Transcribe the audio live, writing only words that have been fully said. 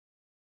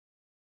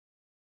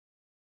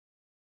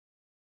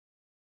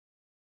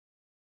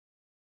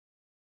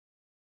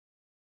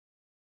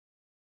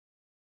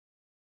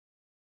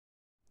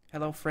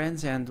Hello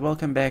friends, and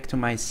welcome back to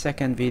my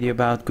second video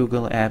about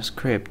Google Apps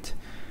Script.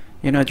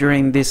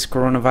 During this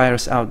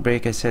coronavirus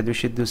outbreak I said we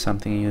should do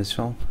something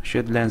useful,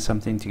 should learn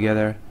something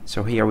together,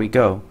 so here we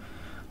go.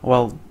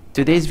 Well,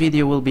 today's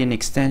video will be an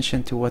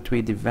extension to what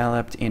we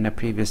developed in a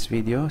previous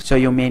video, so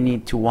you may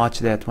need to watch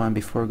that one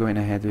before going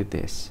ahead with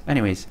this.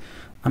 Anyways,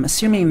 I'm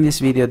assuming in this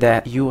video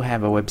that you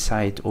have a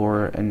website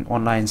or an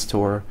online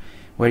store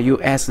where you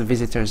ask the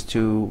visitors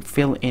to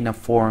fill in a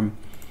form,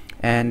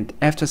 and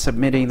after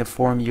submitting the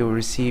form you will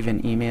receive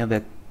an email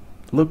that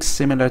looks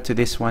similar to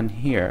this one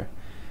here.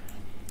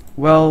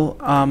 Well,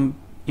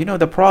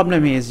 the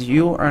problem is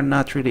you are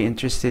not really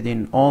interested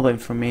in all the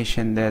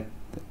information that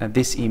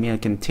this email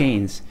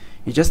contains.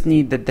 You just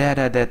need the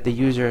data that the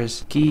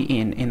users key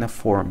in the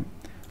form,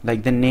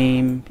 like the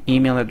name,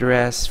 email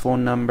address,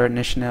 phone number,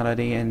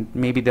 nationality, and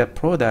maybe the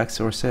products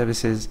or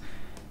services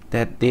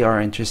that they are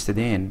interested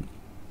in.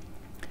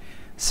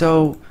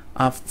 So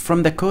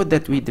from the code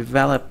that we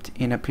developed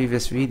in a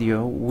previous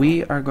video,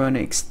 we are going to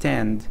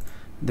extend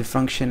the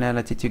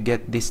functionality to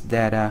get this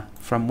data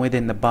from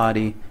within the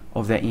body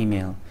of the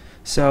email.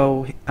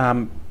 So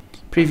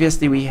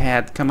previously we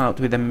had come out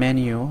with a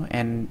menu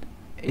and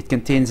it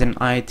contains an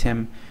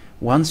item.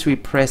 Once we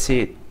press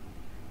it,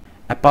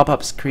 a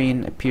pop-up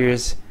screen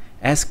appears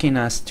asking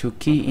us to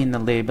key in the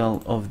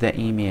label of the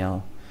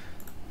email.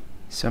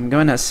 So I'm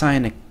going to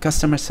assign a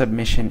customer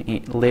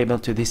submission label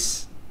to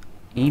this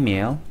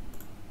email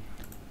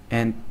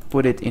and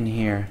put it in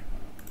here.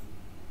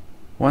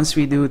 Once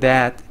we do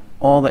that,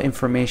 all the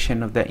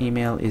information of the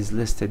email is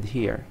listed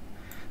here.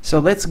 So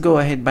let's go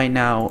ahead by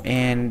now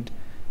and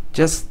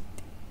just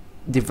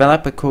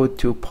develop a code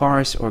to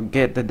parse or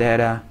get the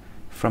data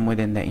from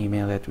within the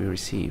email that we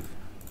receive.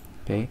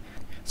 Okay,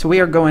 so we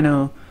are going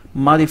to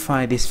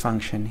modify this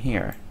function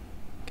here.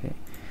 Okay,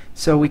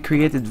 so we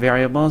created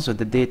variables with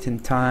the date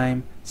and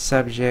time,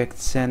 subject,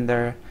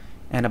 sender,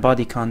 and a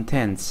body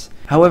contents.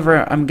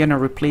 However, I'm gonna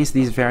replace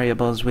these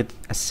variables with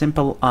a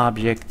simple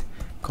object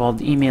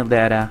called email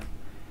data,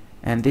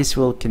 and this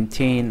will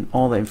contain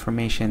all the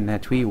information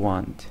that we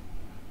want.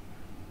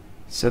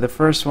 So the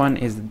first one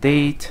is the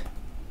date.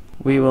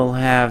 We will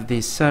have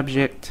the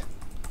subject.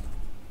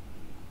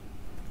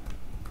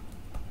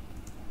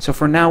 So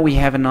for now we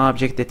have an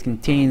object that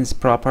contains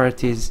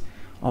properties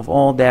of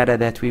all data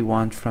that we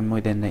want from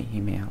within the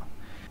email.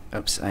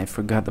 Oops, I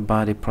forgot the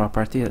body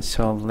property,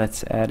 so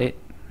let's add it.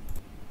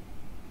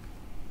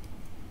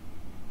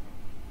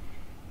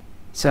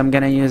 So I'm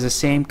gonna use the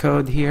same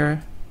code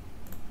here,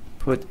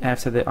 put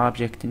after the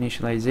object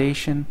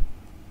initialization.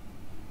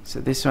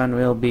 So this one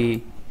will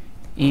be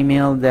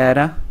email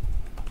data,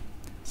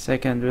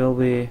 second will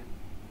be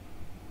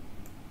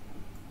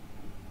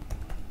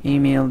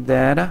email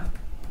data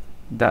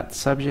dot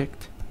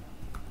subject,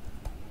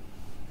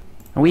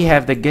 and we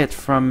have the get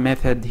from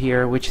method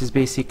here, which is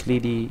basically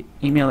the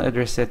email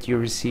address that you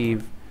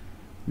receive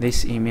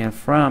this email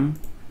from.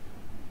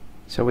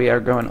 So we are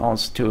going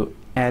also to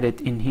add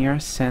it in here,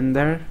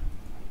 sender,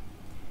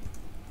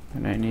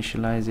 and I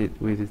initialize it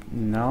with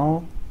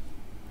null.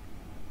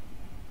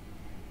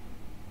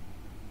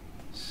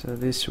 So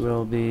this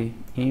will be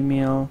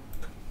email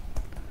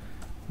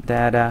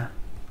data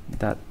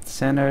dot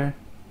sender.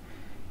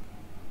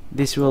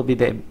 This will be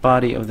the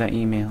body of the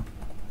email,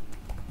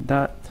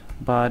 dot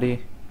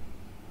body.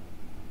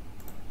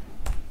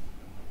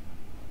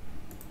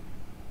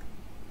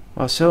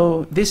 Well,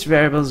 so this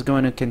variable is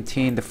going to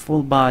contain the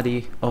full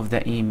body of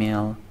the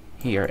email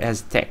here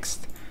as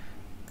text,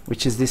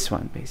 which is this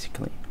one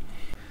basically.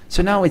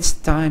 So now it's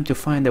time to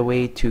find a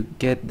way to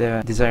get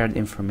the desired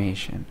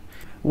information.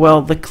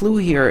 Well, the clue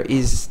here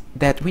is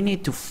that we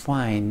need to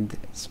find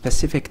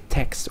specific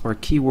text or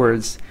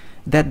keywords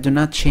that do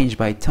not change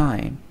by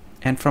time,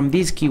 and from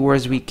these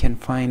keywords we can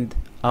find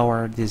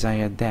our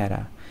desired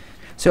data.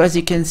 So as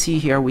you can see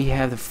here, we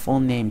have the full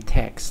name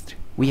text,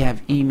 we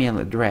have email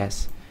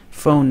address,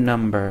 phone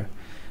number.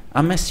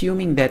 I'm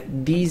assuming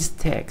that these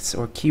texts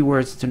or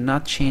keywords do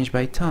not change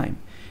by time,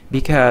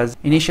 because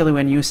initially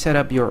when you set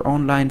up your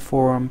online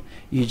form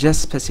you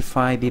just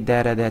specify the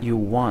data that you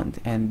want,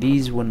 and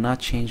these will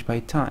not change by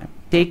time.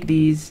 Take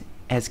these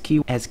as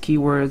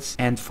keywords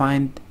and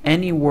find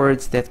any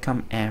words that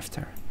come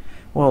after.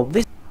 Well,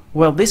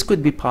 this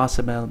could be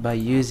possible by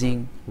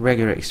using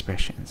regular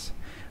expressions.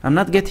 I'm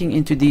not getting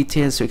into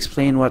details to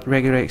explain what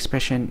regular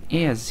expression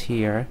is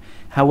here.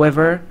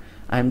 However,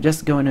 I'm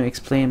just going to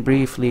explain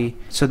briefly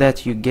so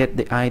that you get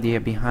the idea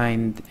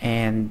behind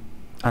and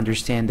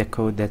understand the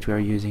code that we are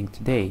using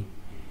today.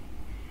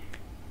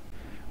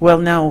 Well,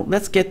 now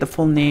let's get the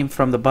full name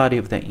from the body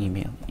of the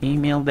email.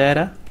 Email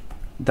data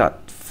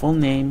dot full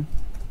name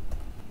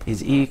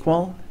is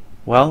equal,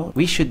 well,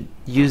 we should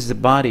use the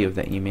body of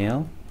the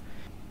email,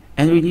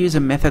 and we'll use a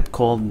method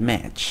called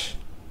match.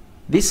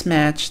 This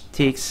match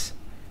takes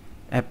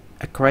a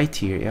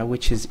criteria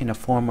which is in a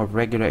form of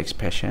regular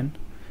expression.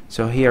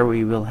 So here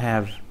we will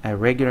have a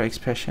regular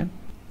expression.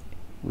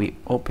 We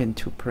open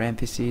two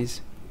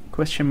parentheses,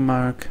 question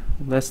mark,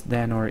 less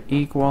than or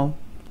equal,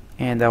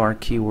 and our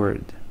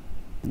keyword.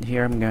 And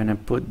here I'm going to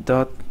put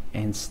dot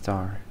and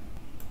star.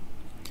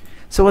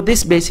 So what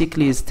this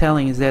basically is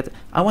telling is that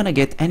I want to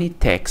get any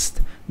text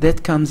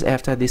that comes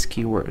after this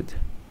keyword.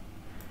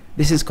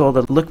 This is called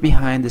a look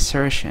behind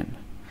assertion.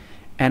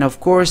 And of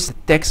course, the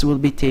text will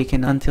be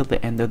taken until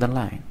the end of the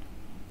line.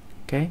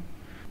 Okay?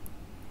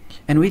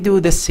 And we do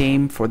the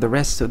same for the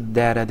rest of the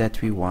data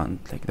that we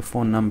want, like the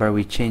phone number.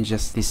 We change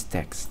just this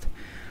text.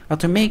 Now,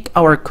 to make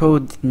our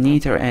code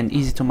neater and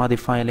easy to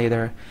modify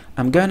later,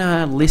 I'm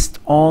gonna list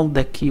all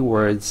the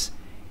keywords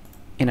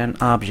in an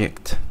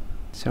object.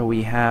 So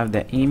we have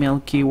the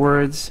email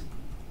keywords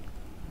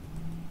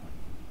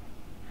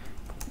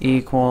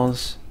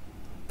equals,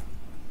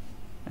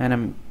 and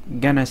I'm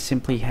gonna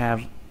simply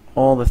have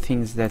all the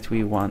things that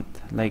we want,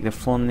 like the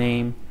phone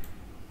name,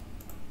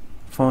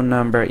 phone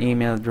number,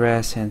 email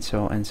address, and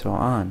so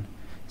on.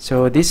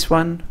 So this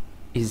one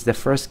is the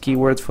first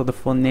keyword for the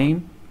phone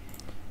name.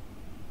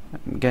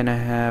 I'm gonna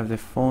have the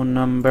phone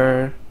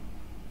number,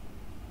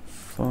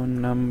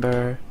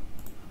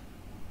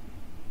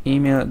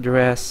 email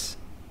address,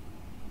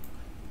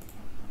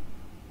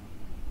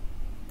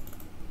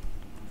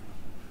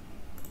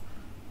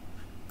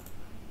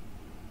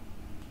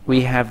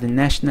 we have the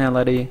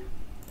nationality,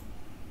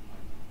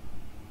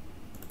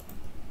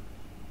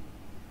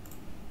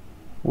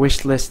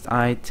 wish list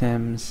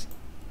items.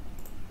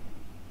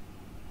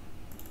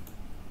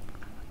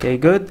 Okay,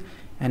 good.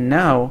 And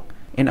now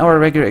in our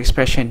regular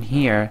expression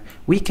here,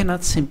 we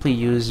cannot simply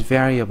use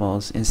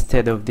variables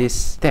instead of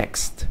this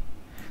text.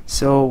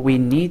 So we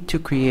need to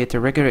create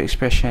a regular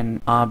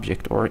expression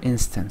object or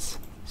instance.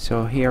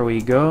 So here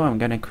we go. I'm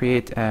gonna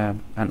create an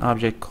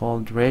object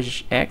called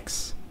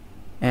regex,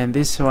 and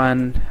this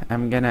one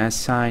I'm gonna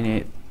assign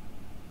it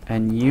a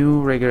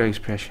new regular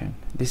expression.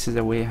 This is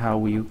the way how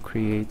we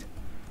create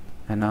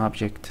an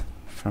object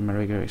from a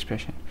regular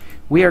expression.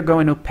 We are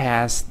going to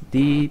pass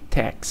the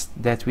text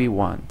that we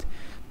want.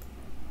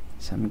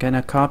 So I'm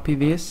gonna copy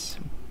this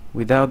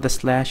without the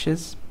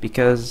slashes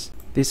because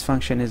this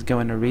function is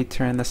going to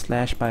return the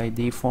slash by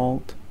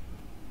default.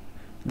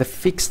 The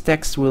fixed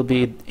text will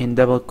be in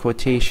double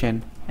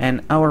quotation,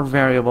 and our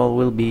variable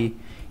will be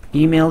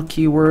email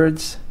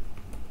keywords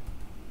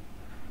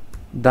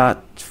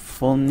dot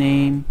full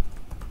name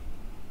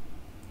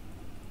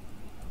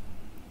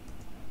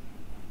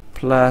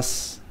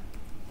plus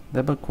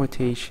double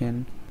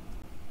quotation.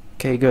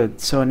 Okay,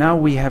 good. So now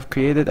we have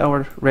created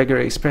our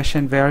regular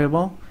expression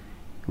variable.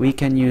 We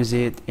can use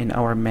it in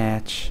our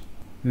match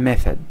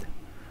method.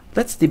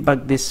 Let's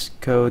debug this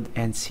code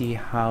and see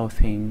how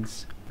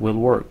things will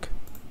work.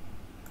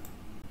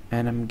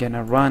 And I'm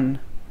gonna run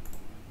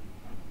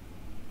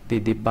the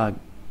debug.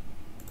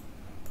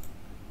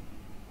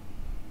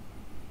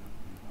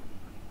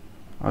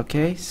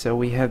 Okay, so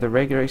we have the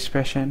regular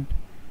expression.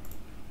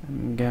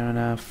 I'm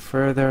gonna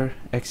further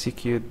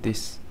execute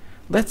this.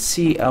 Let's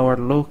see our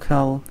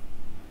local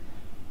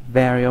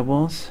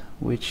variables,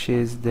 which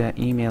is the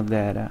email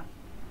data.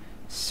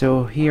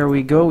 So here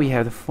we go. We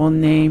have the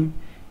phone name,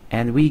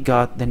 and we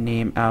got the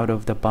name out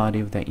of the body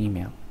of the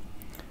email.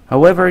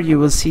 However, you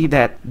will see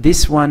that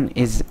this one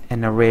is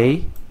an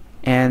array,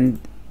 and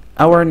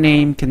our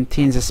name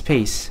contains a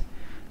space.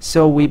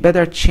 So we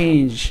better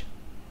change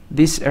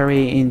this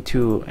array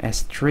into a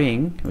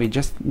string. We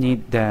just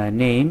need the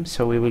name,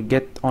 so we will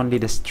get only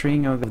the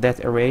string of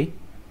that array.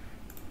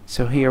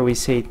 So here we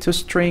say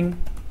toString,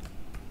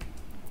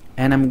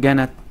 and I'm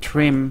gonna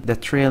trim the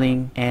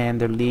trailing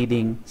and the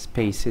leading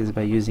spaces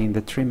by using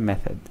the trim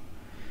method.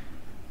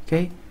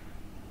 Okay,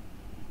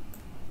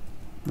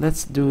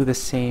 let's do the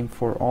same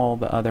for all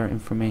the other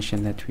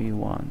information that we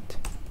want.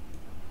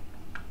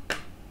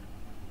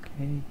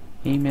 Okay,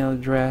 email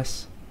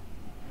address,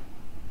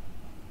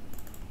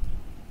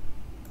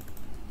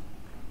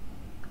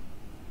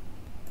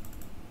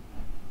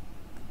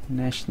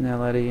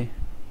 nationality,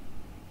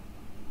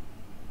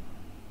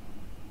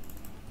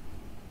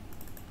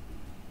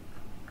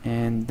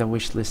 and the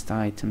wish list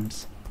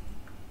items.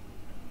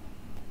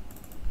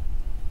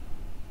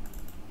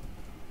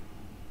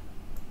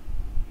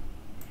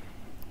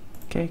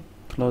 Okay,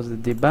 close the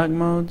debug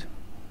mode.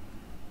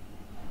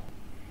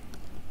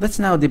 Let's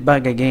now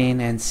debug again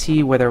and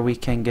see whether we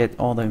can get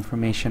all the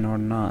information or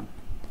not.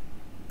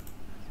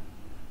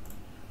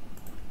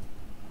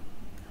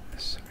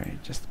 Sorry,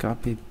 just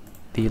copy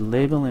the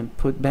label and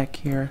put back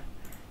here,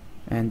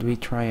 and we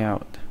try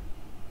out.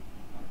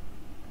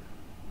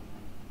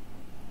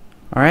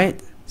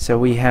 Alright, so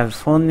we have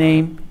phone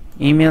name,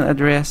 email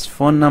address,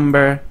 phone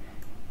number,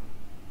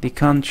 the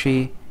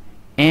country,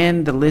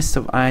 and the list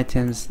of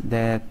items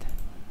that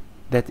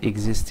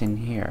exist in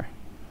here.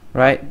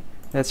 Right?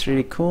 That's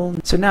really cool.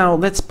 So now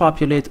let's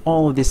populate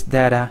all of this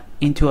data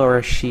into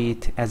our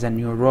sheet as a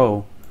new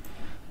row.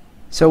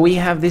 So we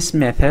have this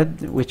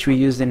method which we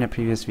used in a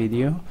previous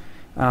video.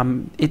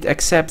 It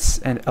accepts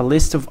a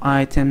list of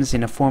items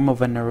in a form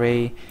of an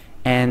array,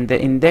 and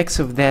the index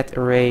of that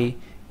array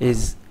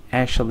is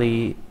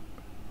actually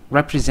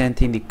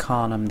representing the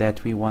column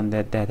that we want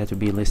that data to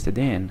be listed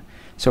in.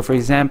 So for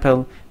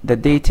example, the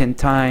date and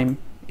time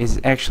is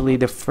actually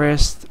the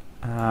first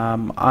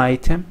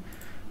item,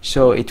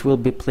 so it will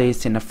be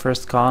placed in the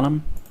first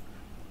column,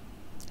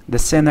 The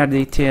sender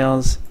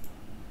details,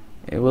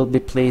 it will be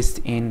placed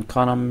in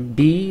column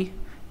B,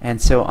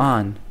 and so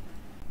on.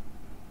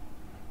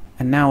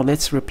 And now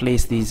let's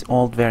replace these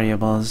old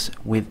variables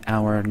with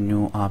our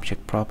new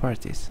object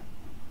properties.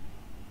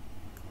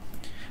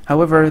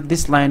 However,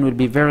 this line will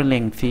be very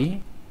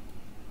lengthy,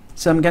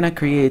 so I'm gonna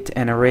create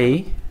an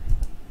array.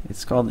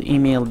 It's called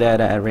email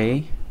data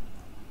array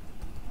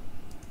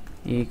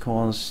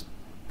equals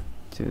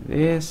to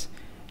this.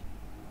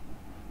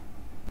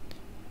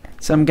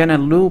 So I'm gonna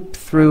loop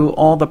through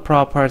all the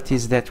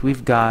properties that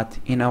we've got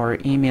in our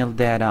email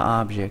data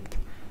object.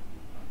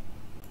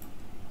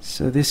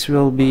 So this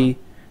will be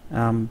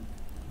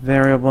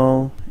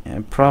variable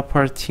and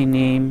property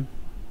name,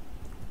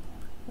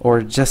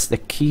 or just the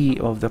key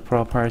of the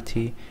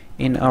property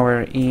in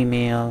our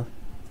email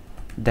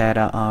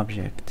data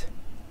object.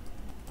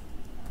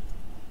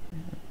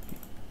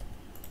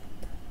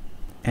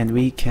 And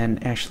we can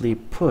actually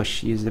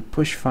use the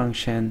push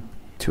function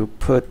to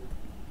put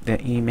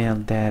the email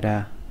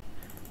data,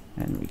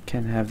 and we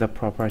can have the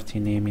property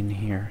name in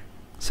here.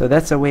 So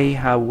that's a way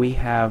how we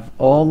have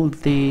all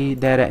the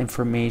data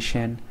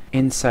information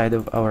inside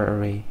of our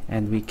array,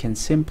 and we can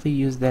simply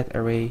use that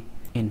array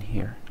in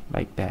here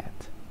like that.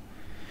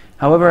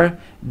 However,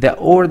 the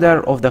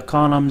order of the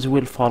columns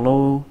will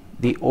follow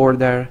the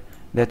order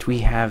that we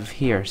have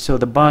here. So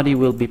the body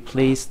will be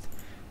placed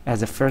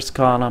as a first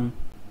column,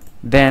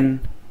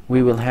 then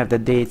we will have the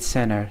date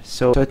center.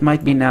 So it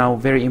might be now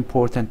very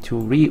important to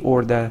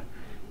reorder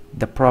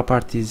the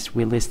properties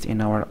we list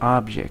in our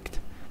object.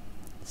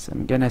 So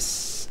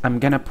I'm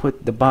gonna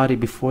put the body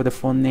before the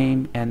full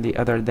name and the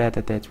other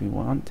data that we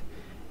want,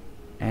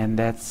 and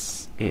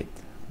that's it.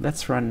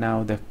 Let's run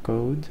now the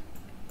code.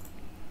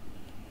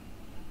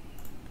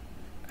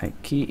 I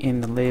key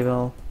in the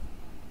label,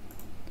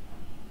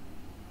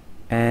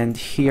 and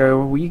here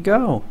we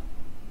go.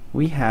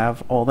 We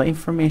have all the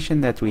information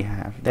that we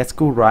have. Let's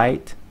go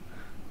right.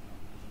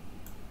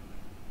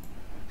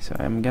 So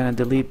I'm gonna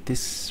delete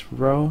this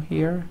row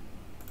here.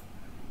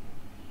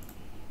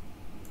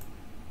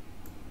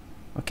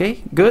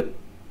 Okay, good.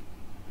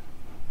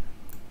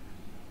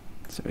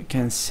 So we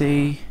can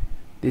say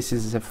this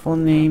is the full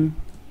name,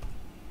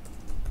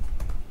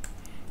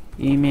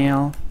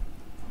 email,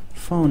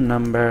 phone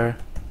number,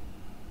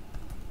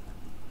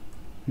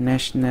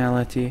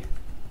 nationality,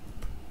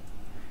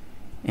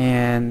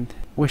 and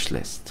wish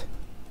list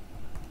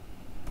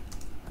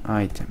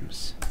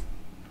items.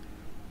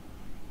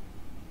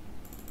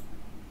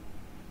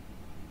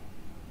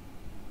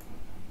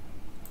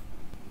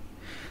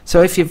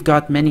 So if you've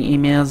got many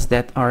emails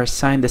that are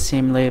assigned the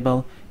same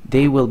label,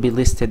 they will be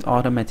listed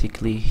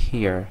automatically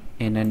here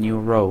in a new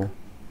row.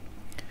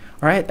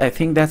 Alright, I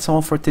think that's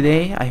all for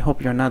today. I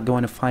hope you're not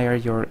going to fire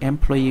your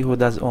employee who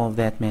does all of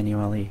that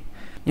manually.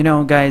 You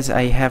know, guys,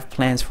 I have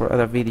plans for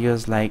other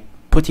videos, like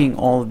putting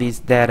all these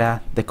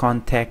data, the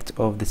contact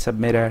of the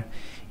submitter,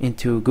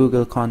 into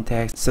Google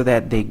Contacts so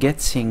that they get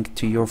synced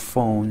to your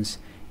phones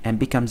and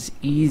becomes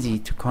easy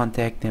to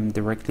contact them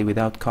directly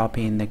without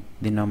copying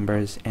the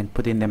numbers and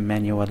putting them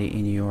manually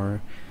in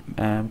your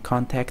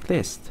contact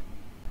list.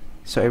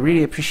 So I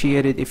really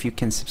appreciate it if you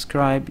can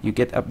subscribe, you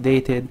get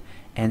updated,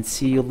 and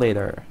see you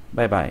later.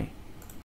 Bye bye.